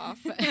about to cough,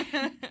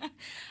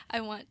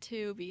 I want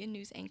to be a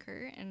news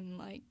anchor and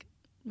like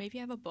maybe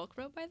have a book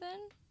wrote by then.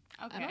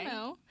 Okay. I don't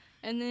know.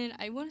 And then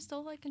I want to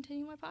still like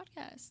continue my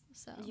podcast.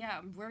 So yeah,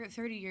 we're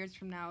 30 years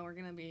from now. We're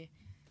gonna be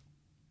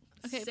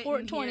okay.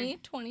 sitting 20 here.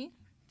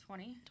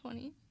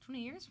 20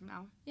 years from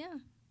now. Yeah.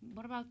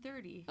 What about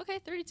 30? Okay,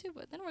 32,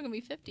 but then we're gonna be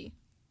 50.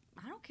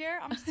 I don't care.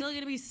 I'm still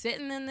gonna be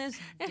sitting in this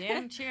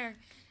damn chair,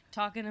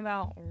 talking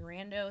about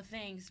rando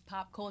things,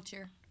 pop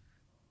culture,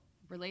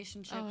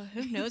 relationships. Oh,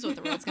 who knows what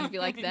the world's gonna be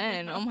like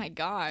then? Oh my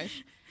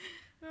gosh.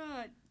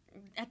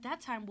 At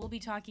that time, we'll be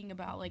talking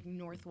about like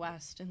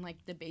Northwest and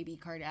like the baby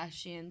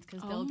Kardashians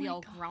because they'll be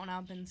all grown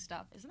up and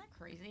stuff. Isn't that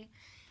crazy?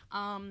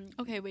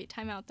 Okay, wait,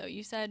 time out though.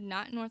 You said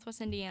not Northwest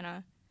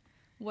Indiana.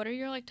 What are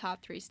your like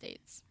top 3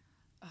 states?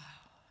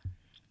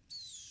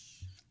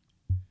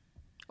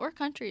 Or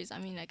countries? I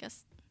mean, I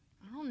guess.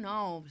 I don't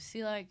know.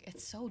 See, like,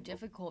 it's so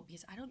difficult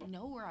because I don't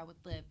know where I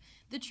would live.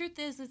 The truth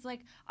is, it's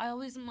like, I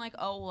always am like,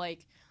 oh,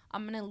 like,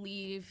 I'm going to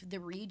leave the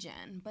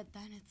region. But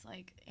then it's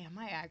like, am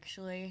I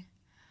actually?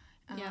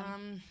 Yeah.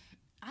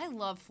 I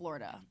love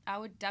Florida. I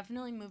would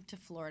definitely move to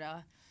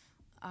Florida.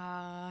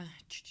 Let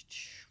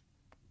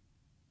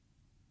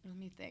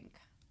me think.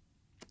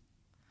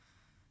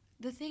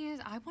 The thing is,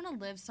 I want to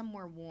live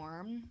somewhere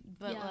warm,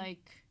 but,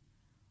 like,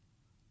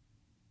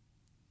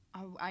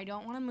 I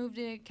don't want to move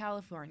to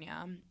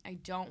California. I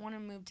don't want to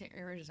move to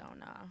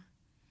Arizona.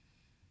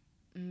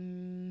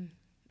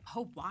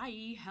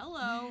 Hawaii,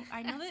 hello.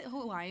 I know that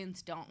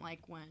Hawaiians don't like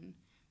when,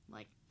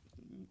 like,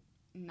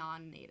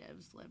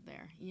 non-natives live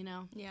there, you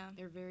know? Yeah.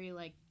 They're very,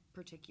 like,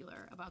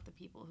 particular about the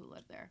people who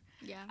live there.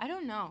 Yeah. I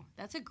don't know.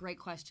 That's a great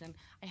question.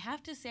 I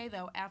have to say,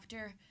 though,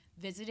 after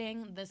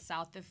visiting the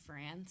south of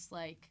France,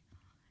 like,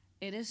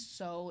 it is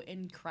so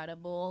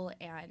incredible,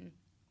 and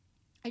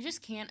I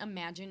just can't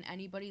imagine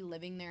anybody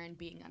living there and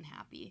being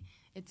unhappy.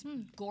 It's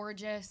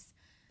gorgeous.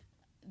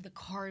 The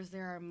cars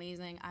there are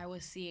amazing. I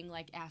was seeing,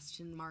 like,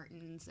 Aston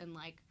Martins and,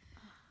 like,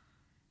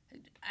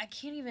 I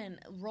can't even,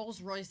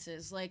 Rolls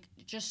Royces, like,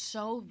 just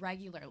so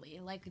regularly.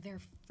 Like, they're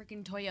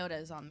freaking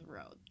Toyotas on the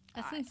road.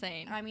 That's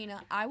insane. I mean,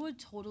 I would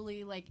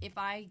totally, like, if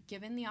I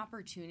given the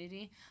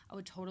opportunity, I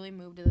would totally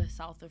move to the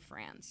south of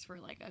France for,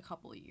 like, a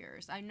couple of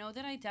years. I know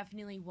that I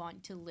definitely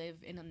want to live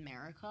in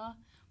America,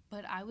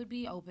 but I would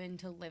be open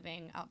to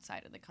living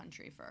outside of the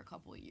country for a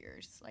couple of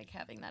years, like,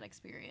 having that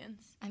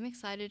experience. I'm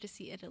excited to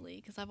see Italy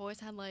because I've always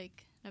had,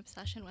 like, an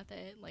obsession with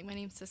it. Like, my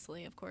name's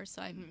Cicely, of course,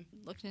 so I'm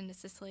looking into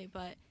Sicily,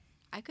 but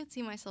I could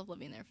see myself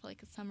living there for,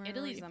 like, a summer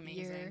Italy's or a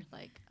amazing. year.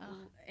 Like,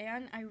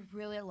 And I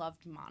really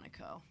loved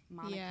Monaco.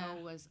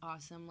 Monaco was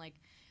awesome. Like,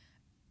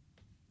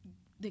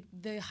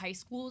 the high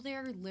school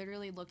there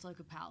literally looked like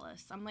a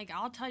palace. I'm like,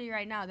 I'll tell you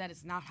right now, that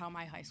is not how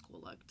my high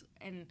school looked.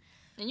 And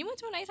you went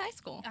to a nice high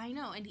school. I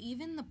know, and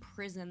even the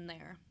prison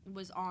there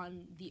was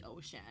on the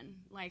ocean.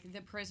 Like, the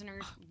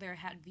prisoners there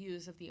had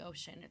views of the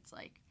ocean. It's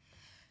like,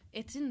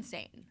 it's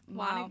insane.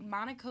 Wow.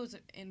 Monaco's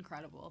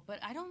incredible, but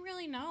I don't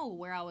really know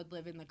where I would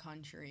live in the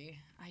country.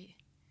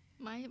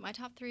 My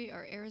top 3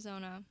 are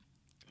Arizona,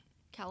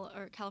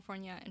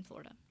 California, and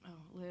Florida. Oh,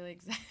 literally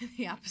exactly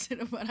the opposite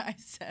of what I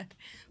said.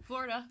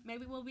 Florida,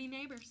 maybe we'll be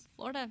neighbors.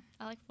 Florida,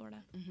 I like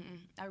Florida.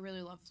 I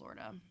really love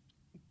Florida.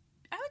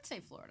 I would say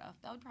Florida.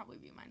 That would probably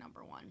be my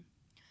number 1.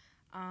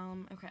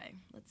 Okay,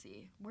 let's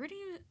see. Where do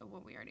you?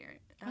 Well, we already are.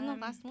 I'm the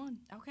last one.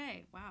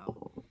 Okay, wow.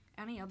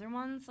 Any other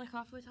ones like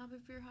off the top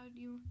of your head?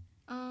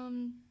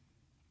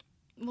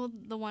 Well,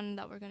 the one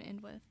that we're gonna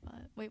end with.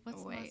 But wait,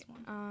 what's the last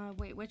one?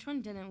 Wait, which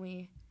one didn't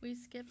we? We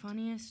skipped.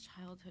 Funniest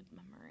childhood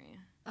memory.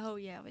 Oh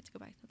yeah, we have to go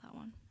back to that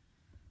one.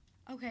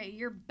 Okay,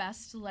 your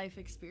best life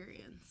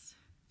experience.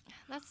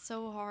 That's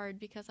so hard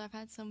because I've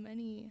had so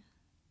many.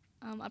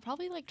 I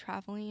probably like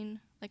traveling.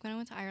 Like when I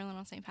went to Ireland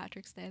on St.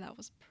 Patrick's Day, that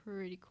was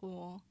pretty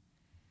cool.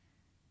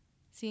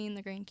 Seeing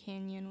the Grand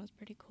Canyon was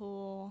pretty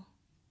cool.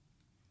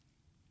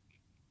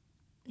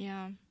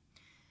 Yeah.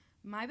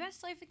 My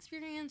best life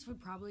experience would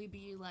probably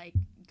be, like,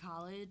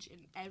 college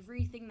and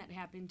everything that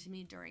happened to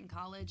me during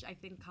college. I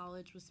think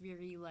college was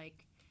very,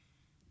 like,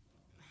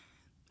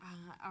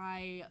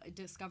 I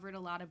discovered a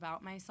lot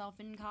about myself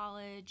in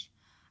college.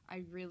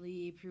 I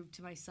really proved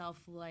to myself,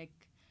 like,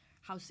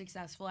 how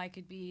successful I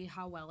could be,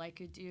 how well I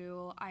could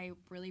do. I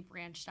really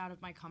branched out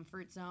of my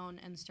comfort zone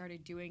and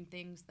started doing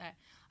things that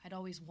I'd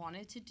always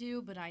wanted to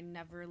do, but I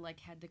never, like,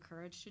 had the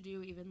courage to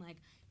do, even, like,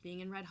 being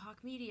in Red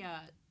Hawk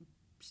Media,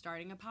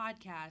 starting a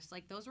podcast.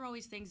 Like, those were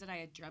always things that I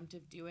had dreamt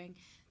of doing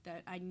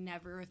that I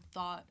never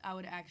thought I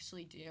would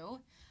actually do.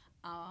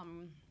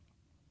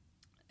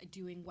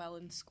 Doing well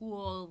in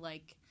school,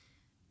 like,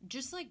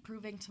 just, like,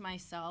 proving to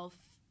myself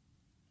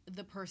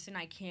the person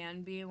I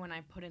can be when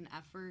I put in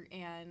effort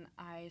and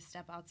I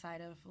step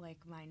outside of, like,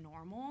 my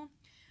normal.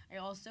 I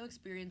also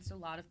experienced a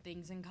lot of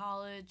things in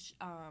college,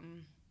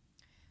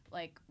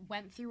 like,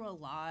 went through a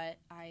lot.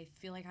 I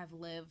feel like I've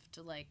lived,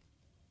 like,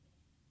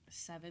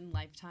 7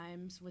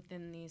 lifetimes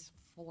within these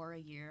 4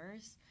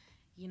 years.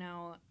 You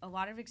know, a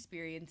lot of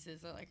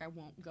experiences that, like, I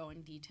won't go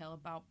in detail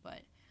about,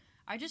 but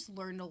I just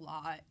learned a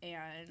lot,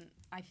 and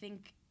I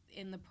think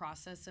in the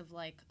process of,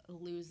 like,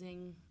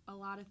 losing a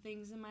lot of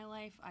things in my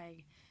life,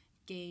 I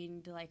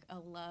gained, like, a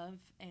love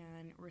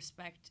and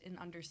respect and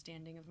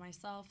understanding of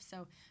myself.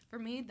 So for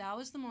me, that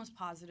was the most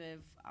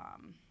positive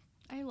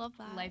I love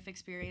that. life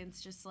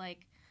experience, just,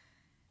 like,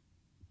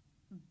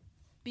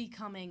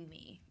 becoming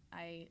me.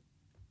 I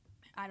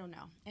don't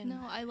know. And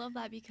No, I love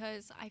that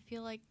because I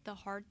feel like the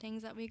hard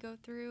things that we go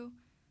through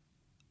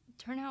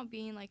turn out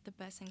being, like, the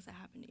best things that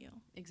happen to you.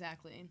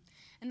 Exactly.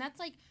 And that's,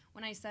 like,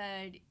 when I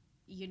said,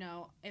 you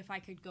know, if I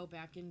could go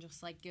back and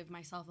just, like, give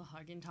myself a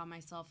hug and tell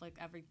myself, like,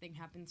 everything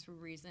happens for a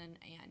reason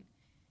and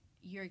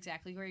you're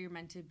exactly where you're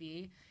meant to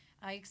be.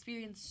 I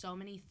experienced so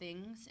many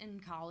things in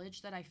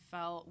college that I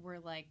felt were,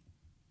 like,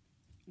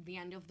 the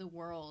end of the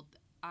world.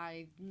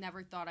 I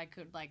never thought I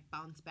could, like,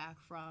 bounce back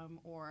from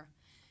or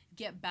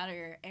get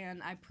better,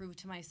 and I proved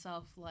to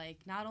myself, like,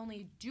 not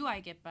only do I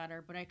get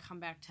better, but I come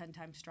back 10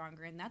 times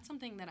stronger, and that's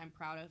something that I'm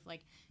proud of,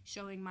 like,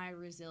 showing my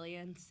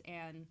resilience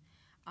and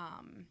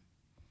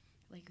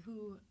like,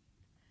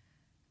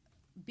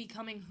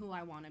 becoming who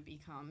I want to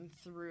become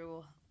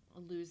through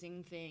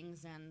losing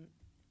things and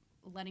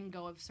letting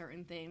go of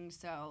certain things.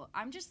 So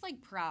I'm just,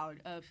 like,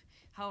 proud of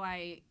how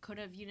I could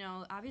have, you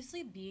know,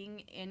 obviously being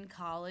in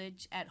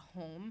college at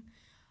home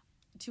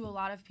to a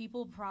lot of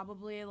people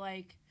probably,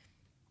 like,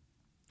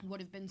 would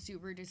have been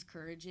super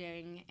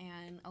discouraging,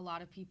 and a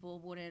lot of people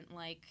wouldn't,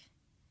 like,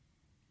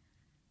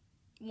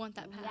 Want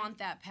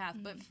that path.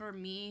 But for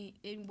me,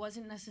 it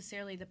wasn't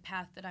necessarily the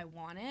path that I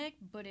wanted,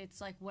 but it's,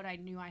 like, what I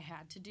knew I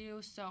had to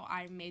do, so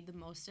I made the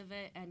most of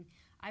it, and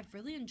I've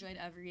really enjoyed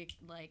every,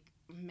 like,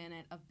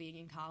 minute of being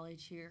in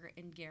college here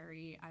in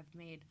Gary. I've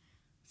made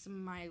some of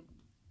my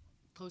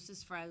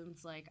closest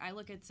friends. Like, I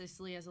look at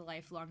Cicely as a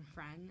lifelong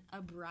friend,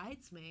 a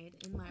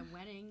bridesmaid in my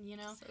wedding, you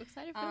know? So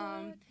excited for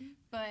that.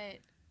 But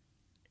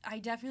I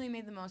definitely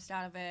made the most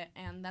out of it,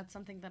 and that's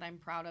something that I'm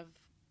proud of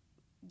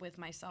with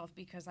myself,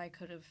 because I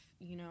could have,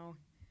 you know,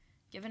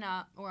 given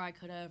up, or I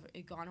could have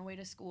gone away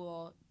to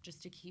school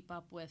just to keep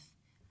up with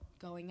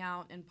going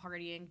out and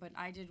partying, but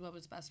I did what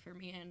was best for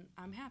me, and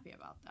I'm happy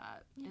about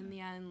that. Yeah. In the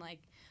end,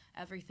 like,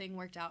 everything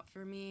worked out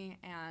for me,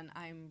 and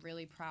I'm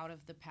really proud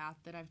of the path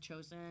that I've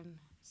chosen.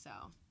 So,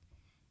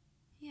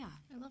 yeah.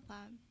 I love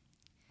that.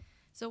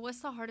 So what's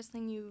the hardest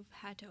thing you've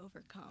had to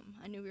overcome?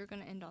 I knew we were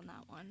going to end on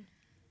that one.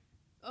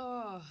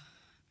 Oh,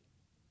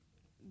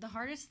 the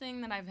hardest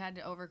thing that I've had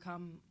to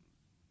overcome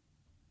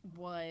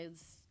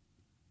was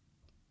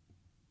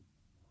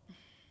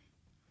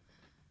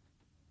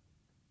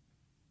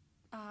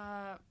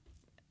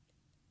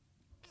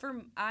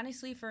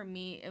for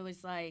me, it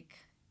was, like,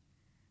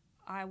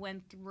 I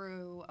went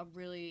through a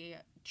really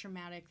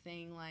traumatic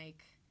thing,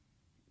 like,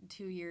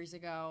 2 years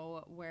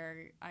ago,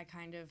 where I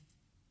kind of,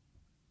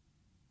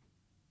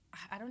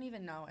 I don't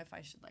even know if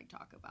I should, like,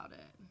 talk about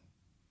it.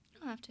 You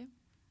don't have to.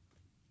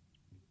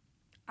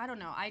 I don't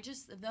know.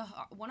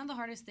 One of the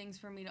hardest things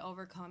for me to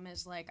overcome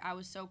is, like, I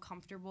was so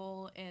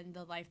comfortable in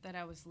the life that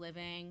I was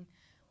living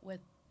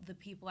with the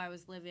people I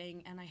was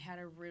living, and I had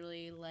a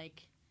really,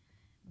 like,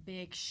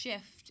 big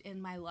shift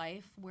in my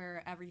life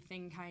where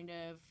everything kind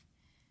of,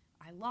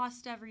 I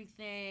lost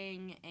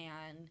everything,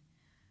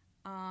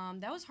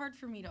 and that was hard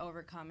for me to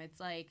overcome. It's,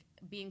 like,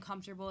 being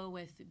comfortable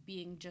with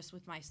being just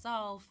with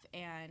myself,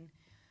 and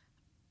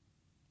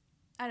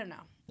I don't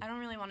know. I don't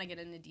really want to get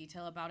into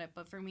detail about it,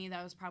 but for me,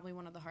 that was probably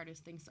one of the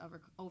hardest things to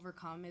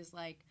overcome, is,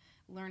 like,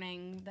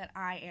 learning that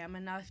I am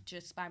enough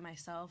just by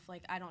myself.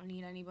 Like, I don't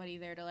need anybody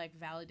there to, like,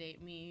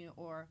 validate me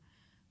or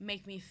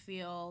make me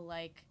feel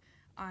like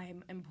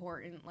I'm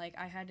important. Like,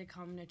 I had to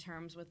come to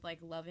terms with, like,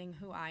 loving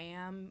who I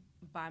am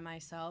by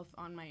myself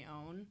on my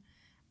own.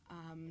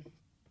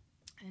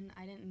 And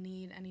I didn't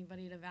need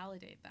anybody to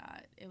validate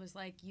that. It was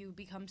like you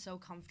become so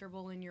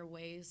comfortable in your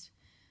ways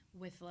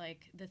with,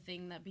 like, the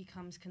thing that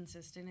becomes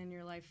consistent in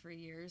your life for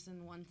years,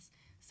 and once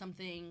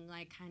something,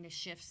 like, kind of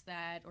shifts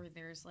that, or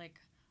there's,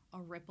 like,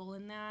 a ripple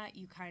in that,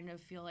 you kind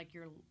of feel like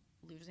you're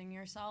losing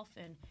yourself,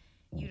 and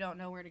you don't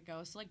know where to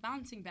go. So, like,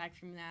 bouncing back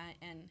from that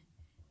and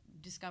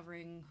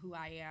discovering who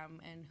I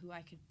am and who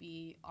I could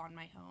be on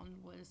my own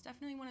was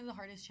definitely one of the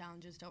hardest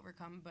challenges to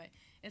overcome, but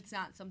it's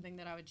not something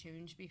that I would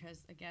change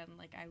because, again,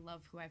 like, I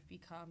love who I've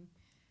become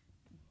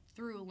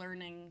through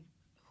learning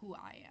who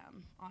I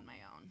am on my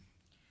own.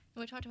 And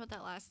we talked about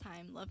that last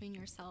time, loving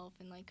yourself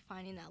and, like,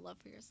 finding that love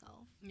for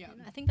yourself. Yeah.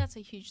 And I think that's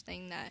a huge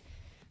thing that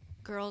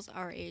girls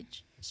our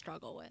age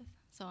struggle with.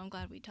 So I'm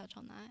glad we touch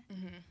on that.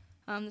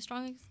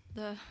 Mm-hmm.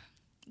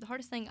 The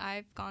hardest thing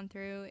I've gone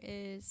through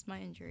is my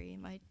injury,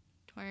 my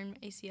torn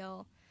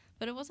ACL.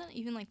 But it wasn't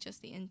even, like,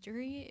 just the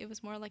injury. It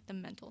was more like the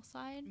mental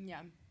side.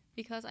 Yeah.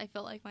 Because I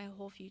felt like my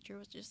whole future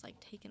was just, like,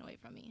 taken away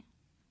from me.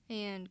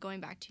 And going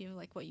back to,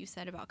 like, what you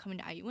said about coming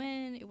to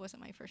IUN, it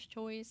wasn't my first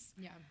choice.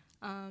 Yeah.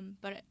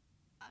 But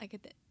I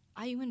get that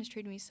IUN has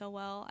treated me so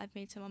well. I've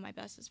made some of my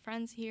bestest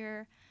friends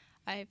here.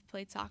 I've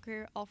played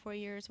soccer all 4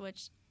 years,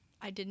 which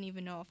I didn't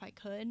even know if I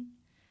could.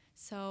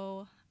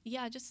 So,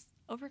 yeah, just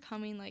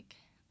overcoming, like,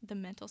 the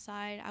mental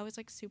side. I was,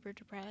 like, super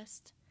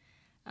depressed.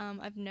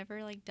 I've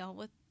never, like, dealt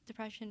with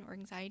depression or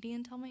anxiety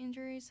until my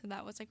injury, so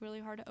that was, like,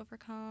 really hard to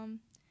overcome.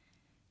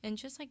 And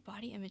just, like,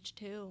 body image,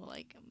 too.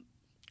 Like,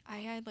 I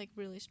had, like,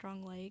 really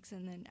strong legs,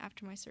 and then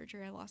after my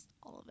surgery, I lost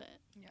all of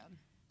it. Yeah.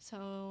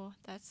 So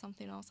that's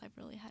something else I've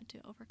really had to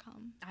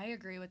overcome. I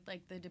agree with,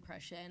 like, the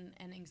depression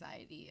and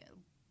anxiety.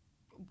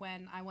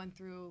 When I went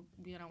through,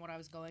 you know, what I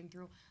was going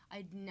through,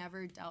 I'd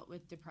never dealt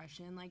with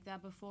depression like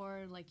that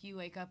before. Like, you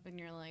wake up and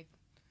you're like,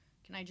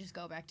 can I just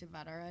go back to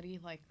bed already?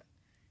 Like,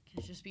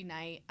 can it just be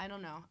night? I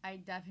don't know.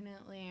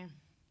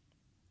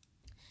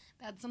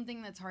 That's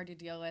something that's hard to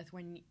deal with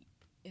when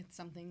it's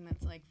something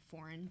that's, like,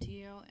 foreign to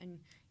you and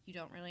you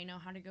don't really know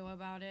how to go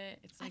about it.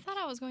 It's like, I thought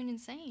I was going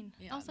insane.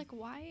 Yeah. I was like,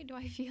 why do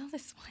I feel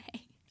this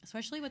way?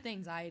 especially with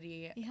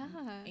anxiety. Yeah.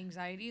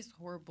 Anxiety is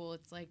horrible.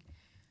 It's like,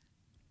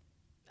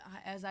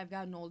 as I've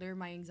gotten older,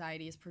 my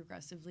anxiety has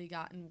progressively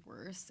gotten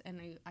worse, and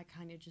I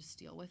kind of just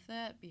deal with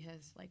it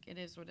because, like, it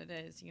is what it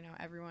is. You know,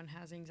 everyone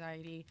has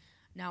anxiety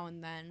now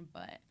and then,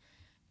 but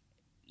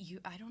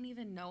I don't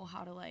even know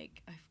how to,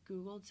 like, I've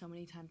Googled so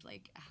many times,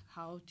 like,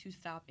 how to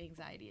stop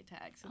anxiety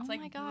attacks. It's Oh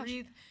like, my gosh.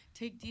 breathe,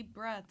 take deep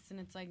breaths, and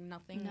it's like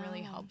nothing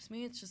really No. helps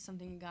me. It's just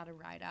something you got to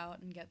ride out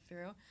and get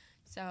through.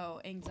 So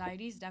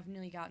anxiety's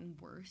definitely gotten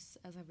worse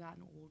as I've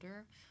gotten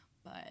older,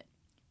 but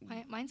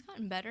Mine's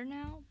gotten better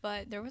now,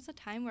 but there was a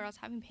time where I was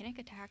having panic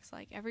attacks,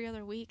 like, every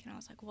other week, and I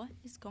was like, what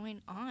is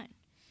going on?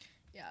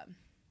 yeah.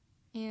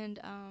 And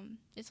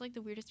it's, like,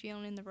 the weirdest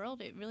feeling in the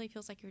world. It really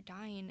feels like you're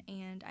dying.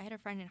 And I had a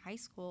friend in high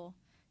school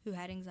who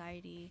had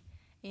anxiety,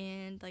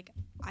 and, like,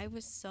 I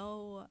was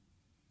so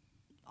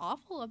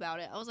awful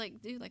about it. I was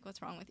like, dude, like,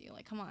 what's wrong with you?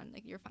 Like, come on,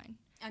 like, you're fine.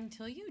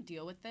 Until you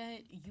deal with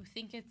it, you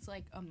think it's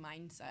like a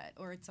mindset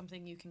or it's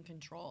something you can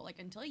control. Like,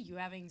 until you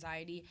have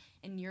anxiety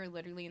and you're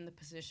literally in the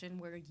position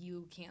where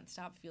you can't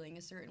stop feeling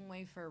a certain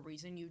way for a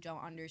reason you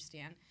don't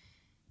understand,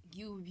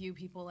 you view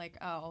people like,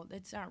 oh,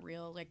 that's not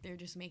real. Like, they're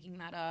just making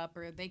that up,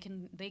 or they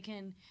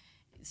can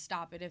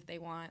stop it if they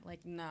want.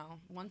 Like, no.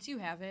 Once you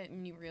have it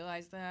and you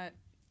realize that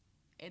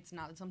it's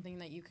not something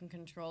that you can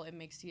control, it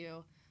makes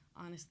you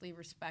honestly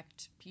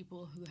respect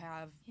people who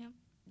have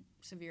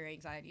severe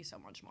anxiety so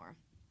much more.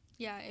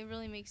 Yeah, it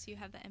really makes you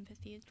have the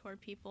empathy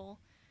toward people.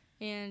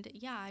 And,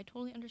 yeah, I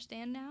totally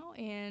understand now.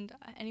 And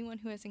anyone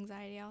who has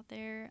anxiety out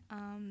there,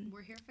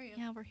 We're here for you.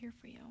 yeah, we're here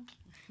for you.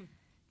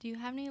 Do you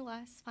have any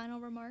last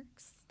final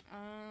remarks?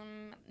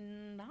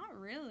 Not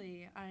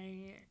really.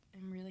 I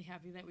am really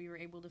happy that we were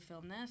able to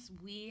film this.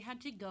 We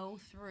had to go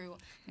through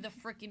the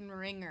freaking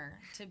ringer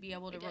to be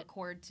able to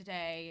record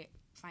today,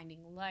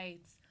 finding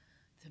lights.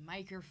 The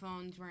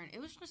microphones weren't. It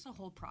was just a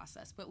whole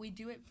process, but we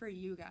do it for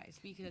you guys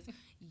because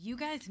you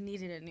guys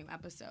needed a new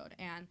episode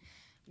and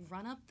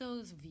run up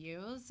those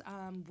views.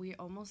 We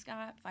almost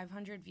got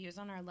 500 views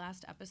on our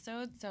last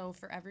episode, so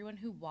for everyone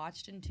who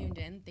watched and tuned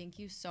in, thank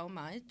you so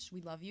much. We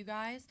love you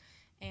guys,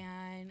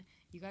 and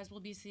you guys will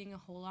be seeing a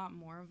whole lot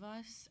more of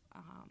us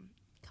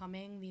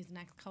coming these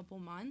next couple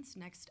months.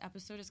 Next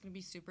episode is going to be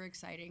super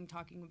exciting,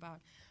 talking about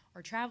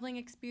our traveling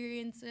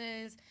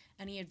experiences,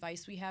 any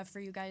advice we have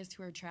for you guys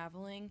who are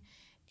traveling.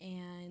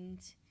 And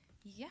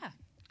yeah.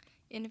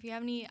 And if you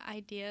have any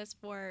ideas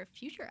for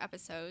future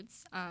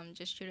episodes,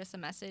 just shoot us a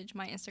message.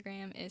 My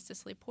Instagram is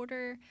Cicely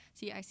Porter,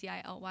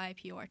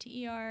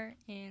 CICILYPORTER,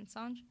 and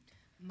Sanj.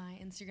 My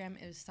Instagram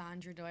is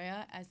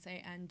Sandradoya,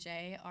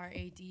 SANJRADOJA.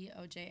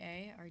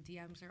 Our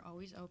DMs are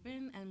always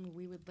open, and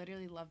we would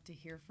literally love to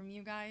hear from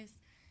you guys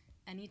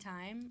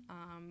anytime.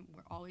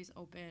 We're always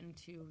open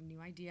to new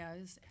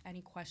ideas,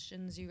 any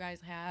questions you guys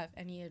have,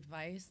 any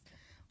advice.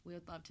 We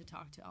would love to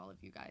talk to all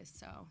of you guys,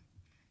 so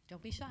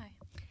don't be shy.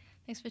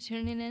 Thanks for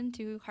tuning in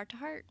to Heart to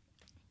Heart.